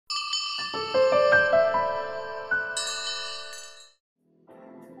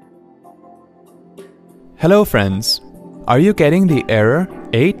Hello friends! Are you getting the error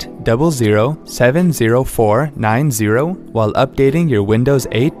 800070490 while updating your Windows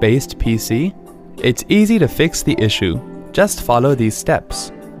 8 based PC? It's easy to fix the issue. Just follow these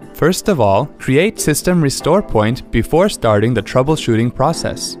steps. First of all, create System Restore Point before starting the troubleshooting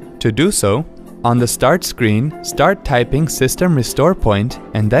process. To do so, on the Start screen, start typing System Restore Point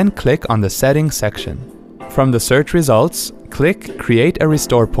and then click on the Settings section. From the search results, click Create a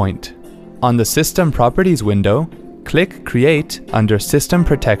Restore Point. On the System Properties window, click Create under System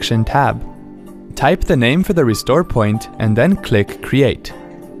Protection tab. Type the name for the restore point and then click Create.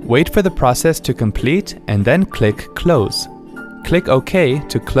 Wait for the process to complete and then click Close. Click OK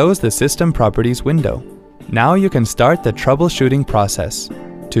to close the System Properties window. Now you can start the troubleshooting process.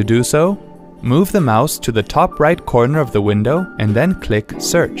 To do so, move the mouse to the top right corner of the window and then click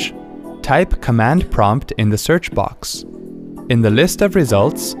Search. Type Command Prompt in the search box. In the list of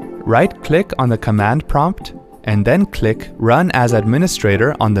results, right-click on the command prompt and then click Run as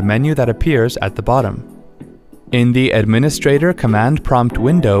Administrator on the menu that appears at the bottom. In the Administrator command prompt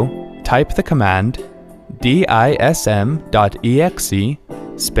window, type the command dism.exe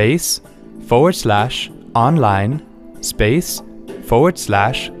 /online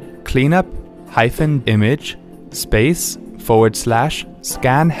 /cleanup-image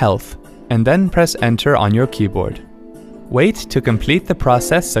 /scan health and then press Enter on your keyboard. Wait to complete the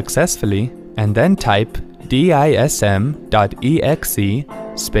process successfully and then type dism.exe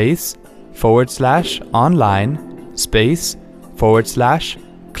 /online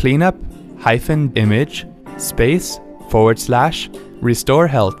 /cleanup-image /restore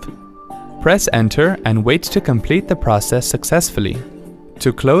health. Press Enter and wait to complete the process successfully.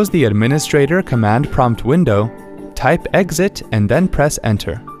 To close the Administrator command prompt window, type Exit and then press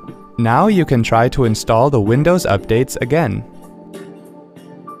Enter. Now you can try to install the Windows updates again.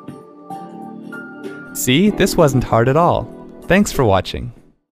 See, this wasn't hard at all. Thanks for watching.